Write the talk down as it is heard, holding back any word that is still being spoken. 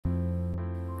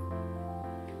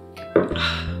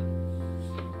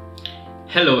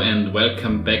Hello and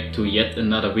welcome back to yet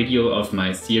another video of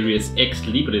my series Ex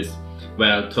Libris,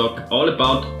 where I'll talk all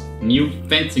about new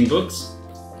fencing books.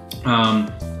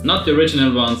 Not the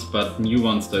original ones, but new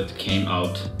ones that came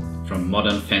out from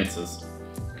modern fencers.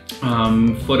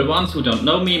 For the ones who don't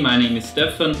know me, my name is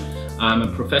Stefan. I'm a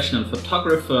professional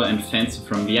photographer and fencer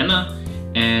from Vienna.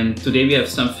 And today we have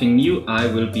something new. I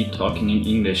will be talking in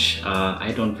English.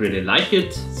 I don't really like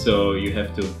it, so you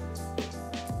have to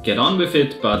get on with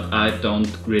it, but I don't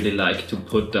really like to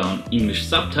put down English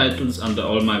subtitles under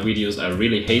all my videos. I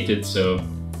really hate it, so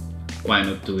why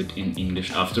not do it in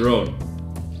English after all?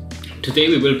 Today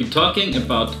we will be talking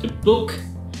about a book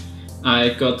I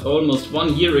got almost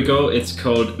 1 year ago. It's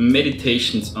called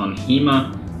Meditations on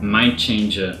HEMA, Mind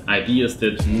Changer, Ideas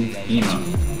That Move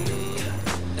HEMA.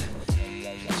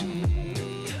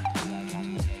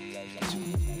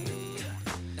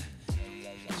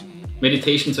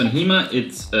 Meditations on HEMA,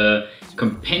 it's a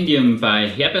compendium by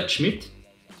Herbert Schmidt,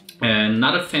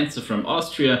 another fencer from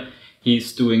Austria.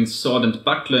 He's doing sword and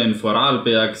buckler in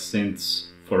Vorarlberg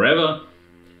since forever.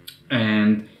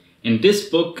 And in this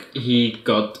book he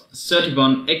got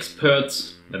 31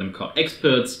 experts, let them call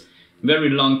experts, very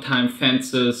long time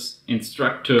fencers,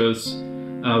 instructors,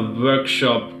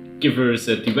 workshop givers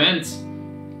at events.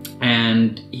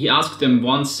 And he asked them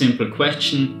one simple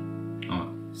question,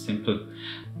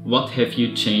 what have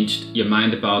you changed your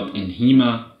mind about in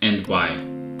HEMA and why?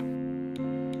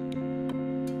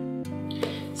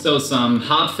 So some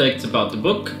hard facts about the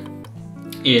book.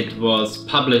 It was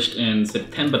published in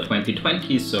September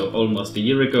 2020, so almost a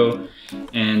year ago,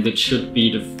 and it should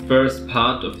be the first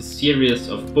part of a series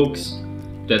of books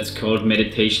that's called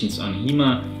Meditations on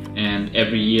HEMA, and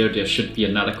every year there should be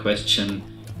another question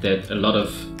that a lot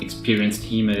of experienced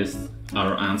HEMAists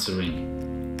are answering.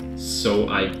 So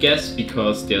I guess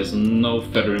because there's no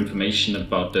further information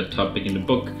about the topic in the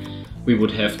book, we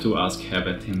would have to ask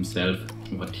Herbert himself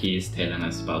what he is telling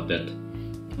us about that.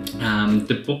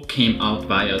 The book came out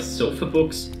via Sofa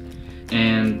Books,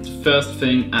 and first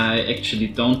thing, I actually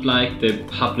don't like, they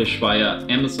publish via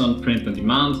Amazon Print on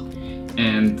Demand,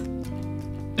 and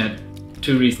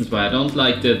two reasons why I don't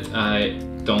like that: I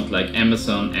don't like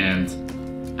Amazon and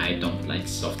I don't like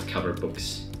softcover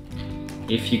books.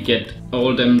 If you get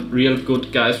all them real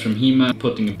good guys from HEMA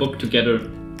putting a book together,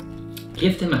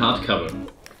 give them a hardcover.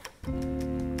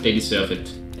 They deserve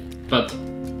it. But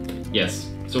yes,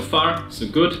 so far so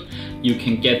good. You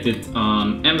can get it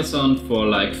on Amazon for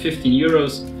like 15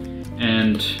 euros,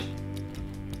 and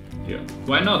yeah,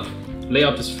 why not?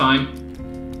 Layout is fine.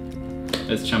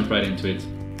 Let's jump right into it.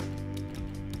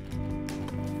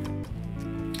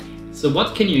 So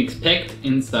what can you expect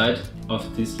inside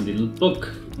of this little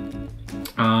book?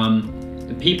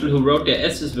 The people who wrote their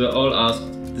essays were all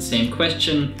asked the same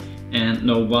question, and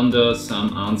no wonder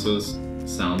some answers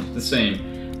sound the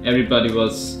same. Everybody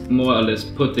was more or less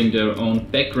putting their own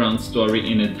background story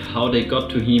in it, how they got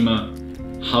to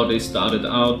HEMA, how they started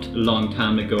out a long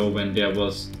time ago when there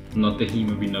was not the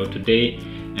HEMA we know today,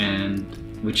 and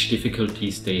which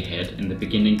difficulties they had in the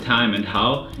beginning time and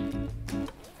how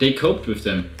they coped with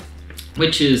them.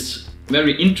 Which is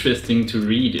very interesting to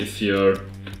read if you're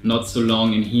not so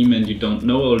long in HEMA and you don't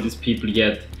know all these people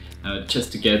yet,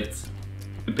 just to get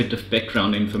a bit of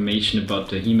background information about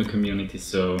the HEMA community,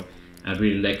 so I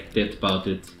really like that about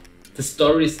it. The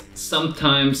stories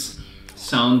sometimes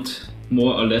sound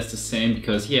more or less the same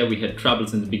because yeah, we had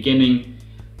troubles in the beginning,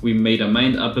 we made our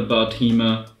mind up about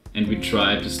HEMA, and we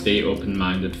tried to stay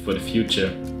open-minded for the future,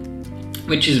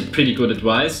 which is pretty good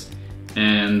advice.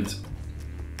 And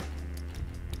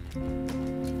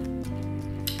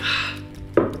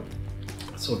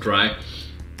so dry.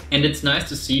 And it's nice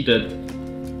to see that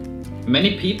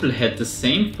many people had the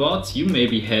same thoughts you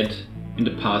maybe had in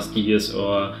the past years,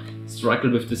 or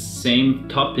struggled with the same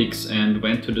topics and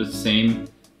went to the same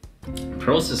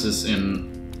processes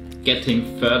in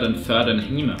getting further and further in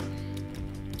HEMA.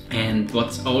 And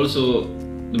what's also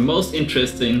the most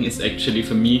interesting is actually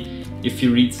for me, if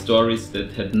you read stories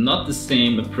that had not the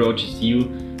same approach as you,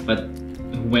 but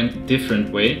who went a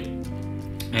different way,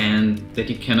 and that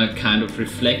you can kind of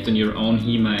reflect on your own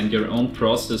HEMA and your own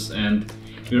process and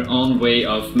your own way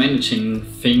of managing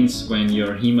things when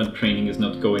your HEMA training is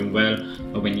not going well,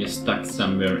 or when you're stuck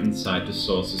somewhere inside the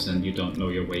sources and you don't know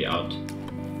your way out.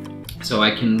 So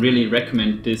I can really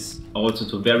recommend this also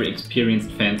to very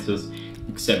experienced fencers,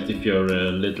 except if you're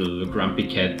a little grumpy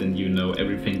cat and you know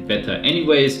everything better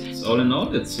anyways. So all in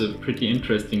all, it's a pretty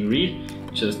interesting read.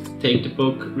 Just take the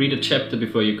book, read a chapter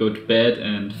before you go to bed,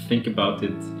 and think about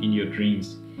it in your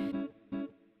dreams.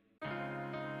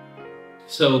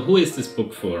 So who is this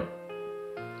book for?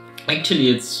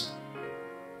 Actually,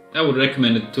 I would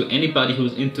recommend it to anybody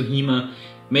who's into HEMA.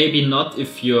 Maybe not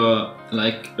if you're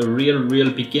like a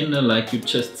real beginner, like you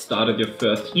just started your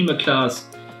first HEMA class,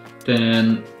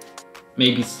 then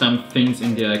maybe some things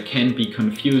in there can be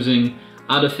confusing.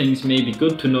 Other things may be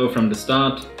good to know from the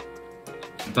start,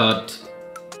 but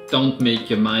don't make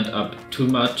your mind up too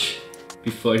much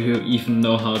before you even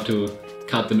know how to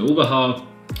cut an Oberhau.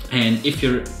 And if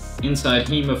you're inside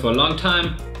HEMA for a long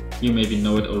time, you maybe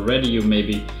know it already, you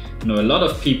maybe know a lot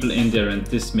of people in there, and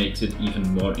this makes it even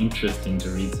more interesting to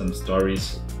read some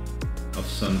stories of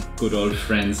some good old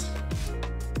friends.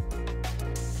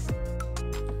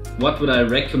 What would I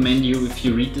recommend you if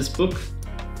you read this book?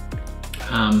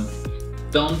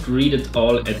 Don't read it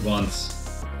all at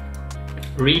once.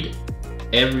 Read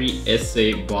every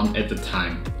essay one at a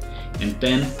time, and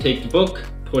then take the book,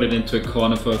 put it into a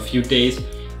corner for a few days,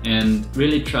 and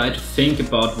really try to think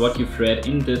about what you've read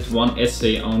in that one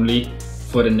essay only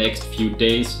for the next few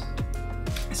days,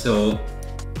 so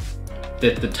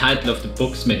that the title of the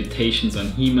book's Meditations on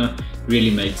HEMA really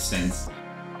makes sense.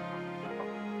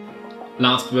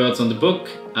 Last words on the book.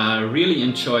 I really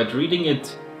enjoyed reading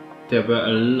it. There were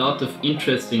a lot of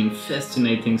interesting and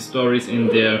fascinating stories in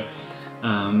there.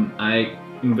 I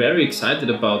am very excited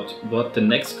about what the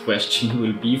next question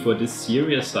will be for this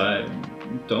series. I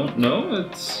don't know,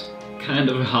 it's kind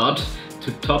of hard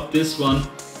to top this one,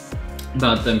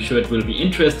 but I'm sure it will be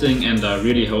interesting, and I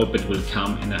really hope it will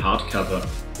come in a hardcover.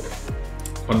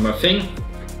 One more thing.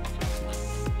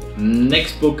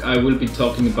 Next book I will be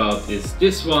talking about is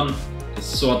this one, The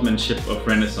Swordsmanship of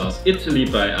Renaissance Italy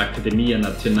by Accademia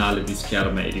Nazionale di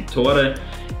Scherma Editore,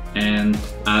 and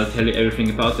I'll tell you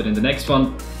everything about it in the next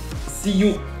one. See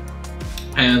you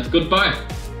and goodbye!